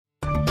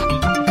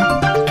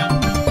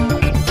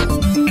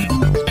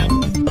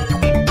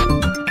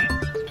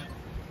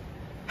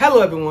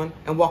Hello everyone,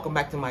 and welcome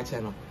back to my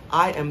channel.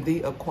 I am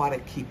the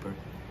Aquatic Keeper.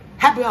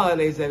 Happy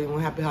holidays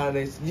everyone, happy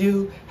holidays to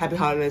you, happy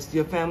holidays to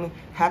your family,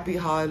 happy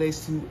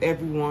holidays to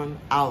everyone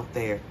out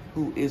there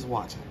who is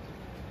watching.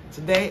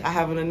 Today I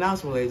have an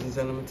announcement, ladies and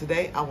gentlemen.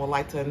 Today I would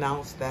like to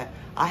announce that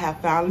I have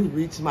finally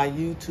reached my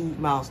YouTube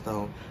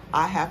milestone.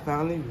 I have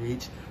finally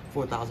reached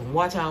 4,000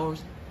 watch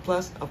hours,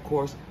 plus of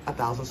course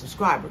 1,000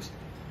 subscribers.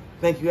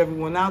 Thank you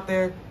everyone out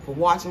there for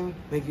watching,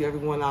 thank you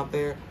everyone out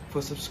there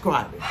for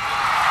subscribing.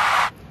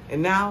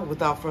 And now,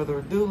 without further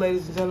ado,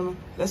 ladies and gentlemen,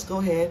 let's go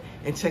ahead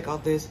and check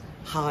out this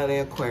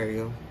holiday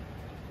aquarium.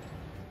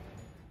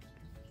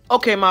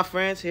 Okay, my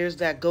friends, here's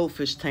that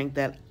goldfish tank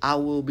that I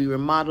will be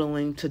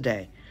remodeling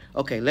today.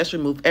 Okay, let's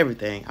remove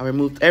everything. I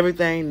removed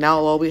everything.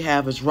 Now all we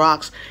have is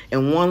rocks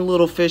and one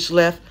little fish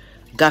left.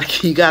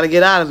 You gotta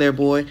get out of there,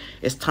 boy.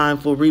 It's time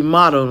for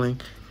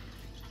remodeling.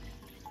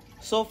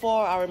 So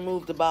far, I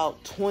removed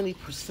about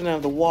 20%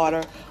 of the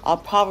water. I'll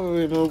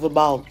probably remove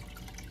about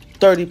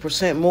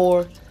 30%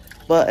 more.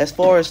 But as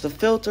far as the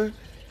filter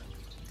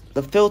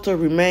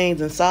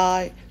remains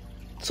inside,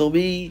 so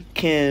we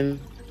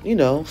can,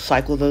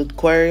 cycle the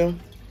aquarium.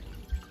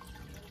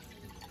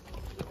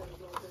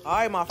 All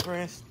right, my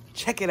friends,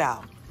 check it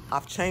out.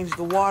 I've changed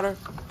the water,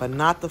 but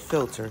not the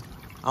filter.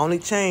 I only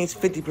changed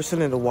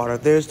 50% of the water.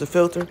 There's the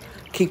filter.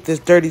 Keep this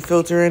dirty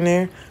filter in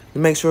there to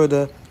make sure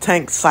the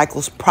tank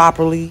cycles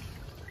properly.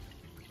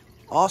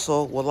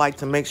 Also, would like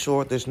to make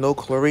sure there's no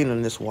chlorine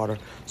in this water.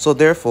 So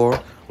therefore,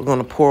 we're going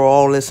to pour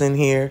all this in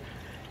here.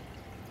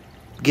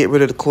 Get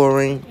rid of the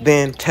chlorine,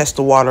 then test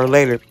the water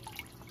later.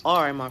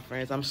 Alright, my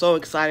friends, I'm so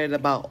excited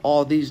about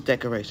all these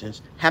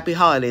decorations. Happy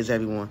holidays,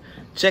 everyone.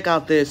 Check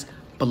out this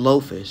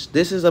blowfish.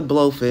 This is a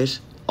blowfish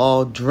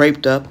all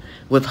draped up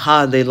with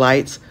holiday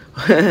lights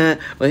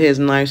with his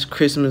nice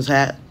Christmas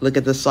hat. Look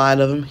at the side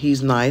of him.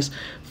 He's nice.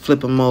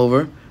 Flip him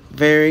over.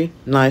 Very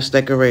nice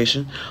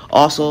decoration.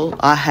 Also,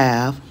 I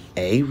have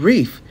a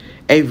reef.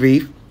 A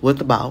reef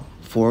with about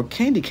 4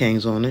 candy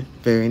canes on it.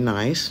 Very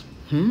nice.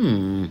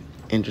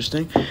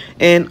 Interesting.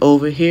 And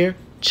over here,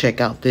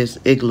 check out this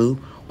igloo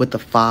with the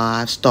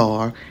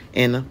 5-star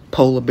and a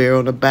polar bear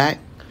on the back.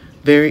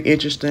 Very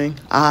interesting.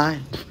 I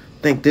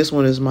think this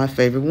one is my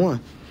favorite one.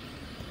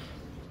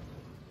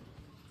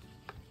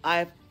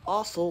 I've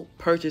also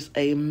purchased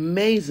an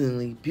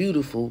amazingly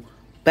beautiful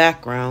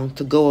background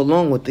to go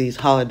along with these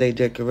holiday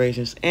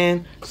decorations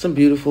and some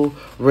beautiful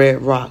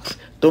red rocks.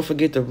 Don't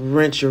forget to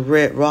rinse your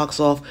red rocks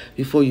off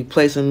before you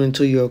place them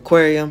into your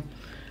aquarium.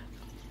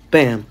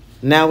 Bam.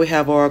 Now we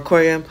have our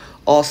aquarium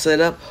all set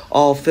up,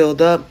 all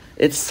filled up.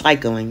 It's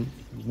cycling.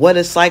 What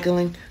is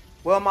cycling?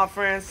 Well, my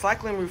friends,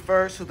 cycling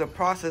refers to the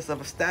process of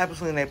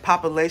establishing a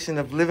population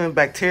of living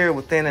bacteria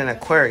within an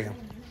aquarium.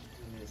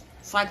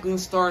 Cycling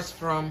starts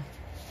from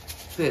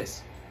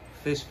this,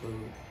 fish food,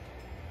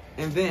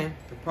 and then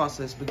the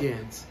process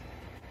begins.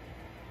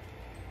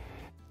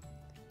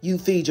 You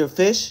feed your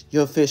fish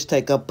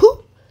take a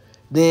poop,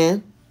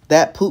 then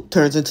that poop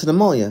turns into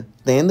ammonia.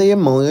 Then the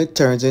ammonia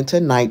turns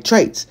into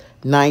nitrates.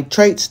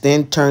 Nitrates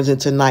then turns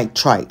into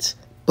nitrites.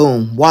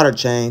 Boom, water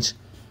change.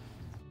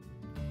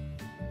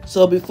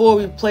 So before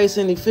we place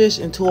any fish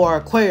into our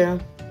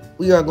aquarium,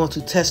 we are going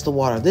to test the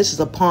water. This is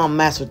a Pond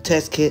Master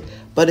test kit,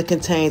 but it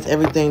contains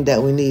everything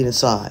that we need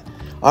inside.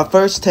 Our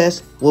first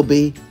test will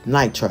be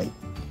nitrate.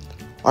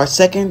 Our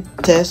second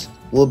test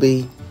will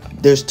be,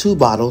 there's 2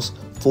 bottles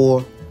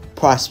for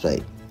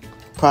phosphate.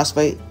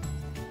 Phosphate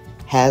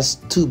has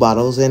 2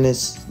 bottles and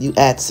you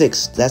add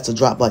 6. That's the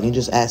drop button. You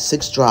just add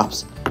 6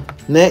 drops.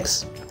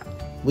 Next,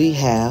 we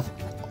have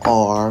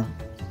our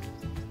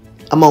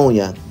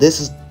ammonia. This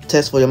is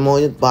test for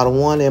ammonia, bottle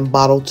 1 and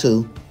bottle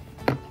 2.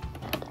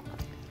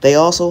 They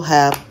also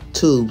have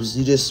tubes.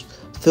 You just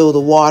fill the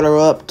water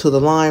up to the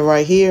line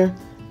right here.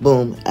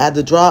 Boom. Add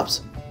the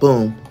drops.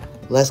 Boom.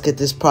 Let's get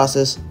this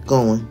process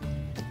going.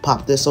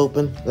 Pop this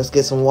open. Let's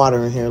get some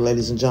water in here,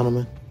 ladies and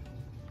gentlemen.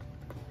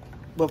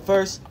 But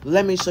first,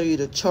 let me show you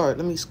the chart.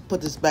 Let me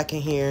put this back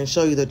in here and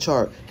show you the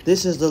chart.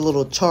 This is the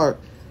little chart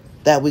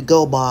that we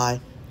go by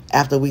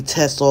after we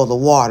test all the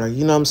water.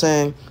 You know what I'm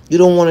saying? You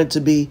don't want it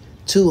to be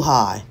too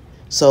high.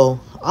 So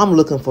I'm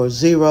looking for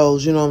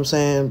zeros, you know what I'm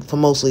saying, for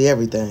mostly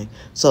everything.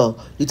 So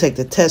you take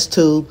the test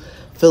tube,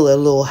 fill it a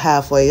little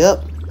halfway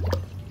up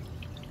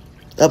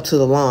to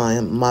the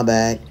line, my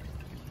bag.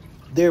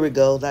 There we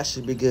go. That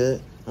should be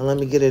good. And let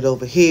me get it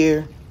over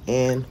here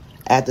and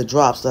add the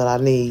drops that I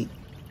need.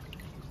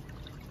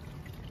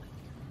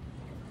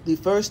 The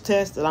first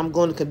test that I'm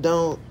going to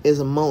condone is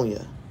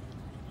ammonia.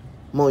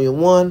 Ammonia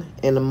 1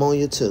 and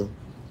ammonia 2.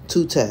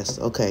 2 tests.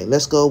 Okay,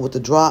 let's go with the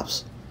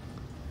drops.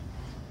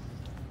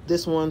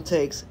 This one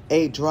takes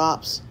 8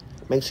 drops.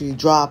 Make sure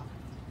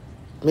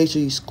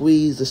you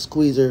squeeze the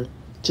squeezer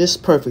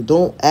just perfect.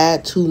 Don't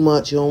add too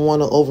much. You don't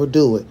want to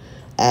overdo it.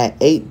 Add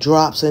 8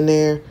 drops in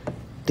there.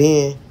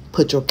 Then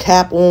put your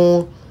cap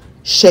on.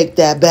 Shake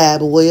that bad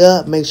boy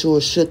up. Make sure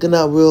it's shooken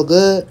up real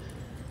good.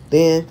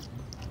 Then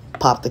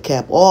pop the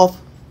cap off.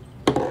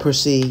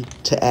 Proceed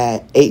to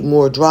add 8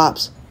 more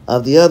drops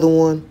of the other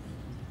one.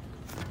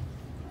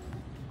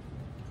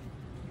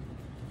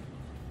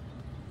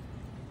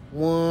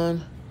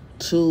 1,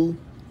 2,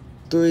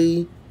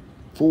 3,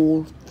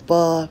 4,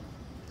 5,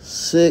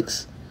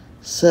 6,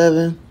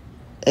 7,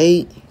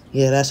 8.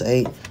 Yeah, that's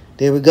 8.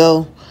 There we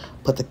go.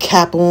 Put the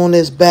cap on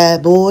this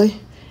bad boy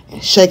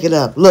and shake it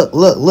up. Look,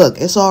 look,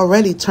 look. It's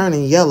already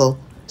turning yellow.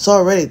 It's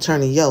already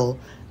turning yellow.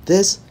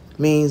 This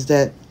means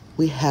that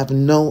we have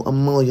no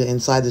ammonia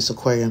inside this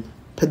aquarium.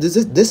 But this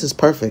is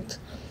perfect.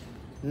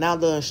 Now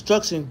the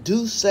instructions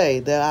do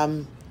say that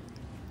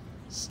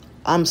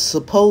I'm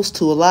supposed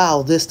to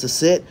allow this to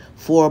sit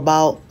for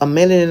about a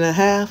minute and a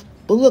half.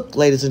 But look,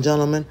 ladies and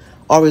gentlemen,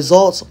 our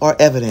results are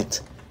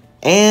evident.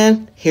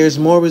 And here's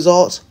more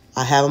results.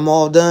 I have them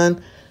all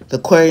done. The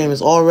aquarium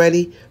is all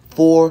ready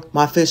for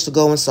my fish to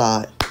go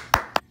inside.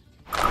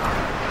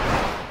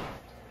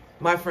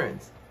 My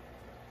friends,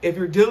 if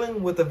you're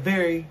dealing with a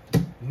very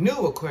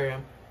new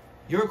aquarium,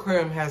 your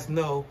aquarium has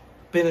no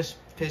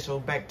beneficial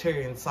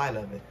bacteria inside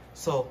of it.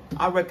 So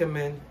I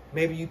recommend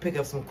maybe you pick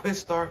up some Quick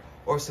Start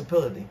or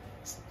Stability.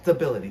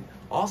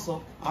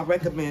 Also, I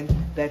recommend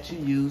that you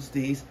use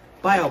these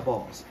bio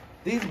balls.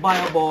 These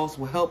bio balls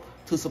will help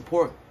to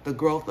support the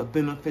growth of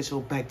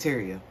beneficial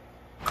bacteria.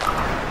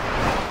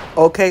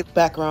 Okay,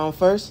 background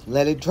first.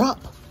 Let it drop.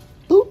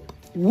 Boop.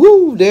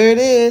 Woo, there it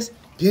is.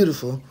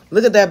 Beautiful.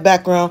 Look at that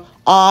background.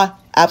 I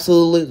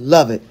absolutely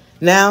love it.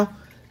 Now,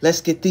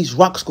 let's get these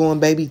rocks going,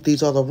 baby.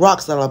 These are the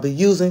rocks that I'll be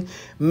using.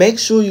 Make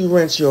sure you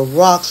rinse your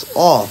rocks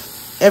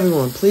off.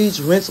 Everyone,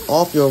 please rinse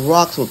off your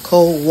rocks with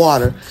cold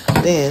water.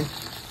 Then,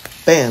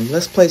 bam,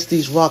 let's place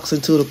these rocks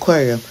into the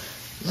aquarium.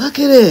 Look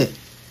at it.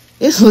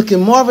 It's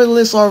looking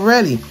marvelous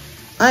already.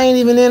 I ain't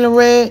even in the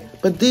red,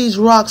 but these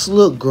rocks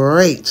look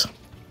great.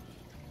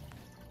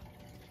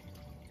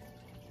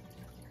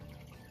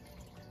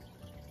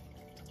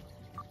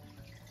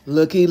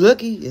 Looky,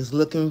 looky, it's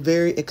looking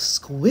very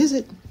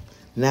exquisite.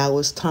 Now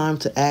it's time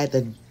to add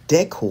the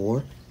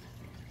decor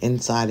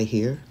inside of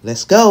here.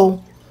 Let's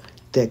go.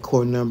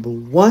 Decor number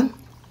 1,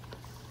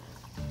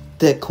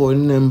 decor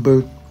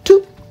number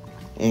 2,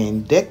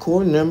 and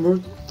decor number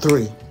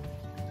 3.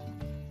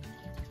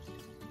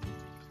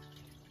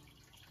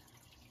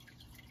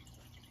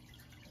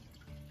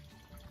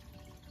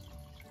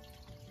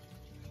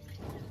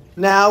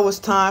 Now it's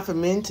time for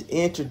me to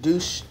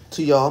introduce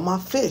to y'all my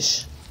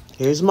fish.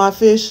 Here's my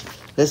fish.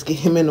 Let's get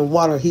him in the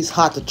water. He's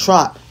hot to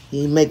trot.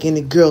 He ain't make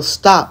any girl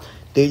stop.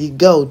 There you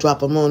go.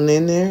 Drop him on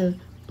in there.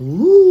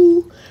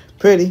 Woo.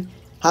 Pretty.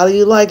 How do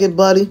you like it,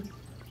 buddy?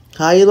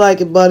 How you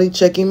like it, buddy?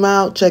 Check him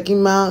out. Check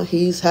him out.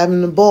 He's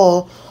having the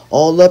ball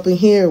all up in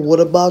here. What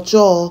about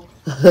y'all?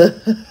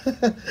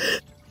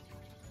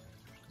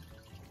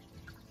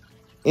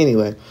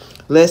 Anyway,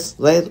 let's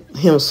let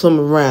him swim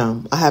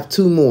around. I have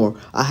 2 more.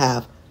 I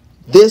have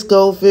this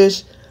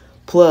goldfish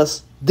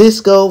plus this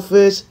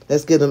goldfish.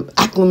 Let's get him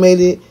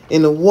acclimated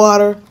in the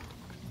water.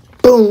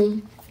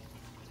 Boom.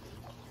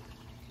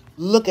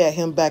 Look at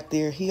him back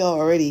there. He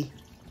already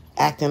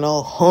acting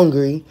all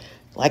hungry,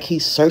 like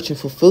he's searching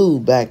for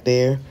food back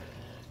there.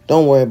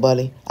 Don't worry,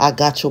 buddy. I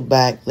got your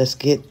back. Let's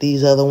get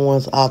these other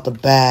ones out the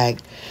bag.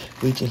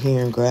 Reach in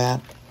here and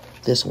grab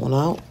this one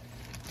out.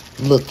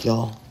 Look,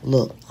 y'all.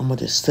 Look, I'm going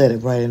to just set it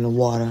right in the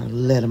water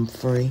and let him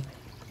free.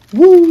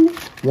 Woo!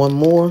 One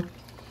more.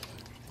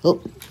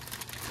 Oh.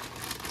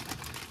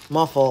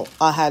 My fault.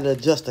 I had to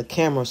adjust the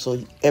camera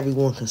so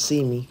everyone can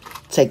see me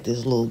take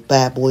this little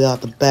bad boy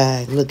out the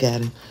bag. Look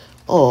at him.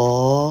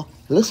 Aww.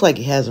 Looks like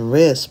he has a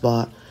red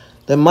spot.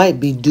 That might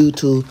be due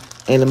to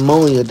an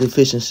ammonia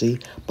deficiency,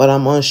 but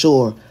I'm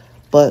unsure.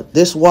 But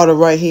this water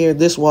right here,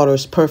 this water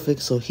is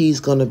perfect, so he's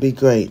going to be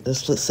great.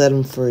 Let's set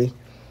him free.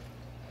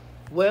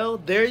 Well,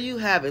 there you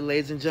have it,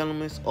 ladies and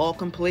gentlemen. It's all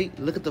complete.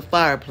 Look at the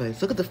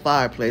fireplace. Look at the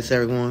fireplace,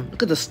 everyone.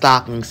 Look at the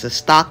stockings. The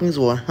stockings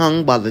were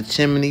hung by the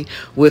chimney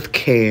with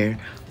care.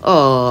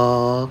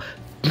 Oh,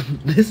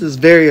 this is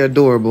very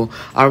adorable.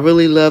 I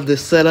really love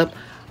this setup.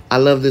 I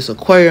love this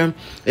aquarium.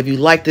 If you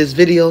like this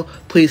video,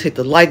 please hit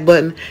the like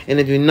button. And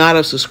if you're not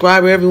a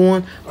subscriber,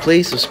 everyone,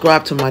 please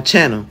subscribe to my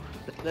channel.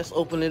 Let's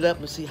open it up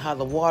and see how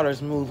the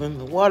water's moving.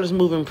 The water's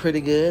moving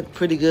pretty good.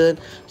 Pretty good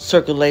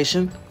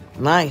circulation.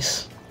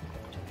 Nice.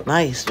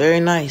 Nice. Very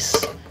nice.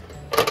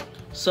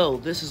 So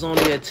this is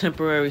only a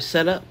temporary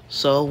setup.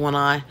 So when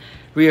I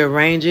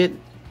rearrange it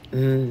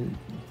and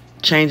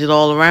change it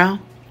all around,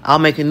 I'll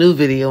make a new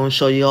video and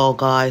show you all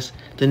guys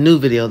the new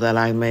video that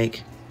I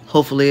make.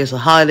 Hopefully it's a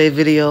holiday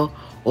video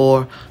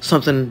or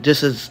something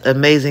just as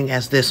amazing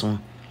as this one.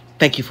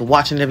 Thank you for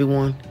watching,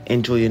 everyone.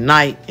 Enjoy your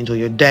night. Enjoy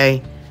your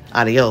day.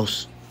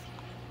 Adios.